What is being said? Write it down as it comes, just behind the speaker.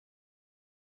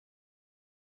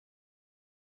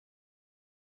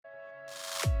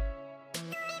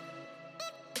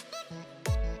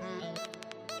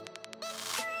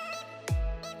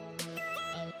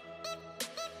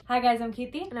Hi guys, I'm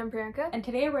Kirti. And I'm Priyanka. And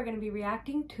today we're going to be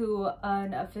reacting to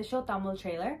an official Tamil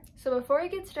trailer. So before we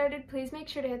get started, please make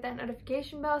sure to hit that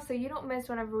notification bell so you don't miss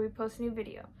whenever we post a new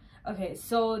video. Okay,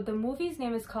 so the movie's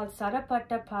name is called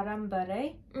Sarpatta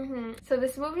Parambarai. So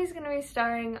this movie is going to be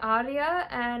starring Arya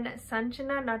and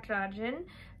Sanchana Natarajan.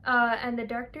 And the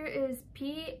director is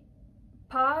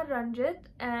Ranjith,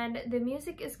 and the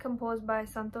music is composed by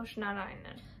Santhosh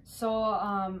Narayanan. So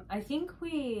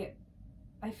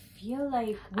I feel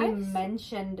like we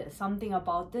mentioned something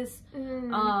about this,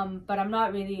 but I'm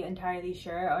not really entirely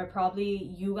sure, or probably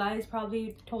you guys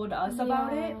probably told us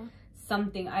about it.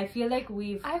 Something. I feel like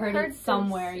I've heard it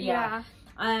somewhere. Yeah.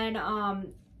 And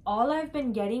all I've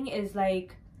been getting is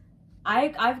like,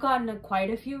 I've gotten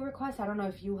quite a few requests. I don't know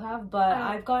if you have, but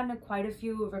I've gotten quite a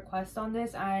few requests on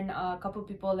this, and a couple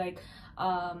people like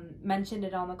mentioned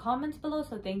it on the comments below,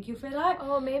 so thank you for that.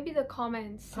 Oh, maybe the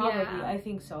comments. Probably, I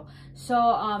think so. So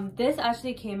this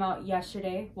actually came out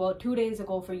yesterday, well 2 days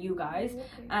ago for you guys.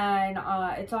 And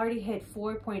it's already hit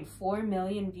 4.4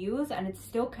 million views, and it's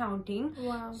still counting.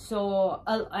 Wow. So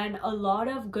and a lot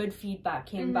of good feedback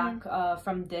came back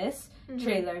from this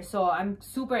trailer, so I'm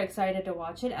super excited to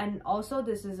watch it. And also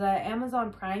this is a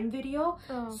Amazon Prime video,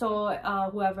 so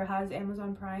whoever has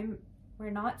Amazon Prime, we're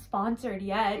not sponsored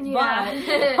yet, but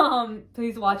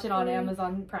please watch it on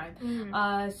Amazon Prime.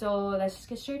 So let's just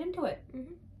get straight into it.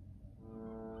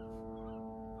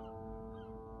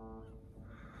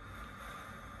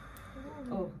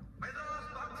 Oh.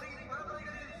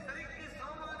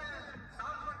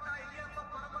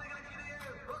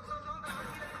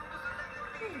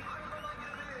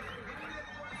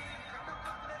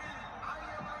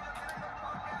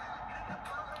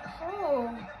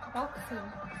 Oh, boxing.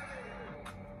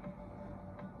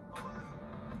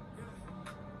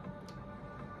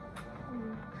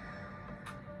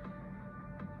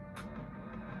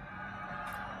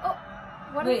 Oh,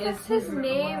 what is his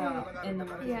name in the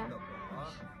movie? Yeah.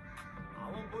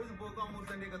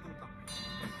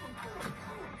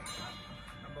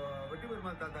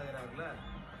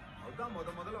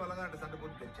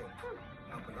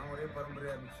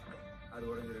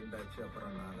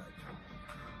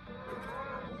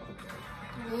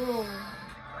 Oh.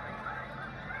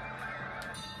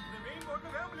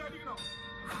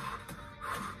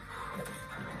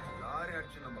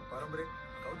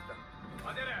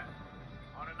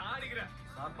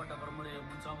 Sarpatta Parambarai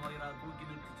Munsamagara Kokken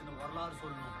kitchen வரலாறு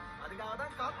சொல்லணும். அதுக்காக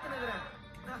தான் காத்து நிக்கிறேன்.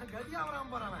 நான் கதியா வராம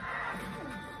போறேன்.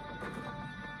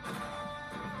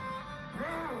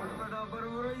 Sarpatta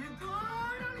Parambarai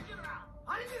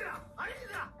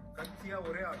அழிச்சிரா. கத்தியா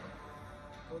ஒரே ஆட்டம்.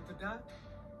 தோத்துட்டா?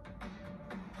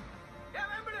 ஏய்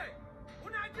வேம்பளே,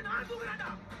 உன்னை அடிச்சு நான் தூக்குறேன்டா.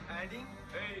 ஹேடிங்.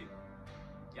 ஏய்.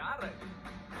 யார் அது?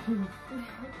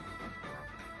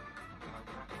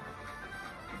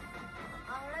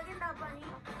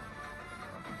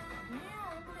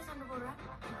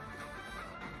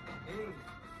 Hey,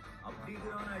 அப்படி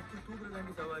இருக்கிறவனை அடிச்சு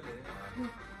தூக்குறதாண்டி சவாலு.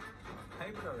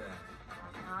 கைப்படாத.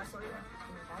 நான் சொல்றேன்,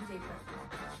 நீ தான் ஜெயிப்ப.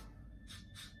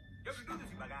 எப்படி தூக்கு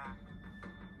சிபாகா?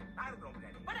 யாரு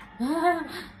ப்ரோப்ளம்? பட.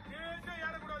 ஏய்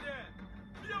யார கூடாது.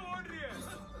 நீ ஓடுறியே.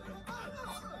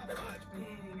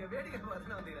 நீங்க வேடிக்கை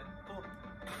பார்த்து வந்தீங்க. போ.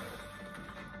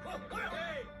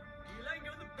 ஏய், இல்ல இங்க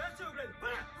வந்து பேசவே கூடாது.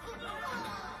 பட.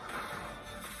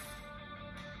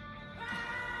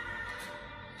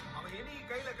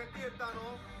 கையில கட்டி எடுத்தானோ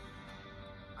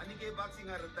அன்னைக்கே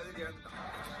பாக்ஸிங் ஆடுற தகுதி எடுத்தான்.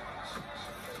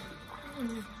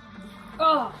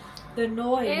 Oh, the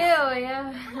noise. Ew, yeah.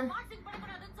 Boxing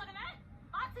பண்ணக்கூடாதுன்னு சொன்னேன்.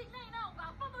 பாக்ஸிங்னா என்ன உங்க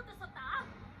அப்பா போட்டு சொத்தா?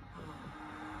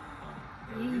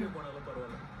 நீங்க போனாலும்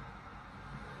பரவாயில்லை.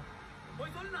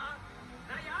 போய் சொல்லுனா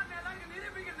நான் யார் நேதாக்கு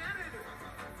நிரூபிக்க நேரம் இது.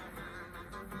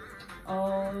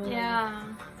 Oh. Yeah.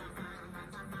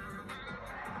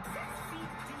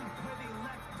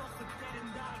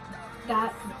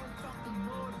 That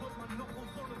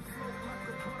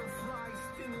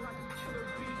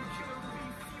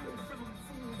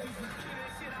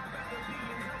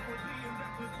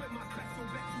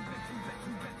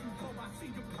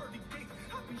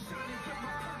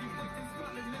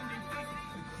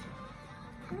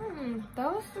that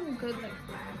was some good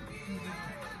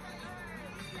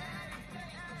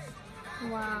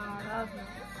wow, that was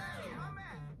nice.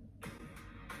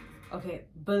 Okay,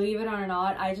 believe it or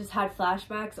not, I just had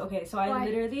flashbacks. Okay, so I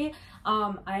literally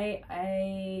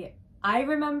I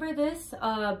remember this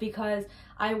because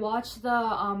I watched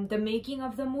the making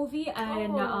of the movie,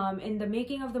 and in the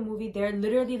making of the movie they're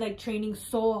literally like training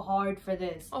so hard for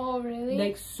this. Oh really?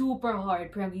 Like super hard.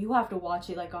 Priyanka, you have to watch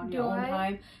it like on your own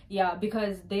time. Yeah,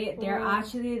 because they're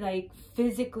actually like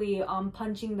physically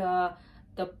punching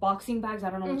the the boxing bags, I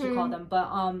don't know what you call them, but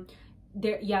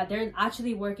they're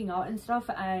actually working out and stuff,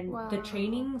 and the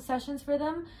training sessions for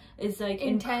them is like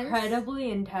incredibly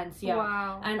intense.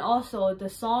 And also the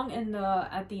song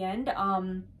at the end,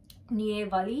 Niye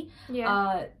Wali,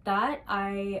 that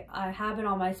I have it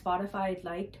on my Spotify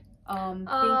liked thing.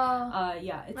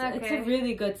 It's a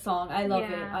really good song. I love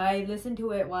it. I listen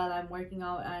to it while I'm working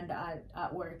out and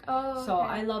at work. So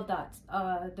I love that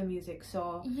the music.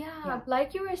 So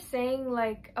like you were saying,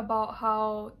 like about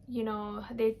how, you know,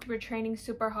 they were training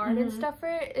super hard and stuff for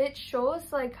it. It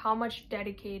shows like how much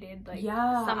dedicated like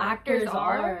some actors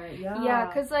are.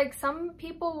 Because like some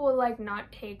people will like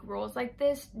not take roles like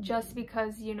this just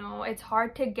because, you know, it's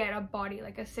hard to get a body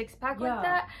like a six-pack like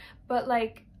that. But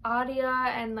like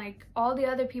Arya and like all the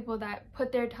other people that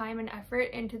put their time and effort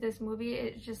into this movie,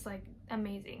 it's just like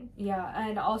amazing.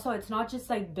 And also it's not just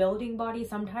like building body.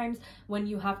 Sometimes when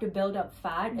you have to build up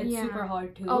fat, it's super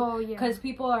hard too, because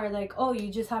people are like, oh, you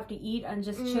just have to eat and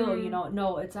just chill, you know.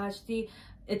 No, it's actually,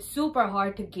 it's super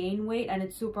hard to gain weight and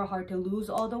it's super hard to lose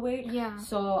all the weight.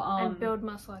 So and build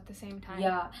muscle at the same time.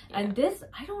 And this,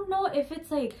 I don't know if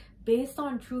it's like based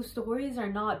on true stories or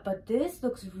not, but this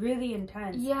looks really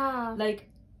intense. Like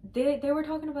they were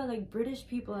talking about like British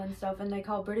people and stuff, and like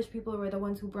how British people were the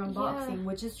ones who brought boxing,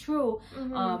 which is true.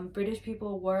 British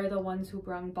people were the ones who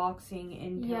brought boxing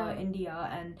into India,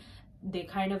 and they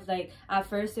kind of like, at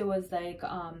first it was like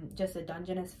just a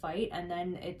dungeness fight, and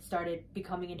then it started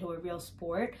becoming into a real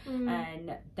sport,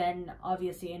 and then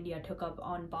obviously India took up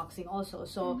on boxing also.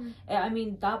 So I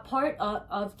mean, that part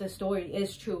of the story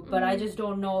is true, but I just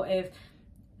don't know if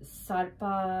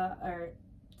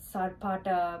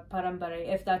Sarpatta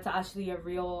Parambarai, if that's actually a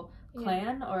real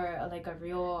clan or like a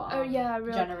real,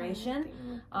 real generation.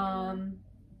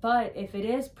 But if it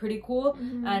is, pretty cool.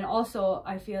 And also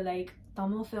I feel like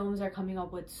Tamil films are coming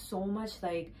up with so much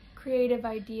like creative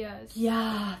ideas.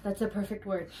 That's a perfect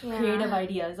word. Creative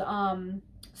ideas.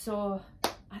 So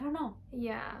I don't know.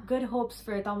 Good hopes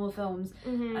for Tamil films,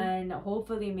 and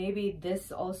hopefully maybe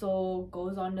this also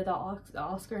goes on to the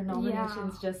Oscar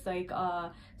nominations, just like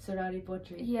Surari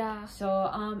Potri.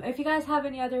 So if you guys have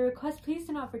any other requests, please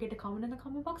do not forget to comment in the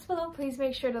comment box below. Please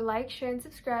make sure to like, share, and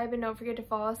subscribe, and don't forget to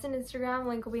follow us on Instagram.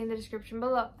 Link will be in the description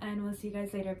below. And we'll see you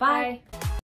guys later. Bye.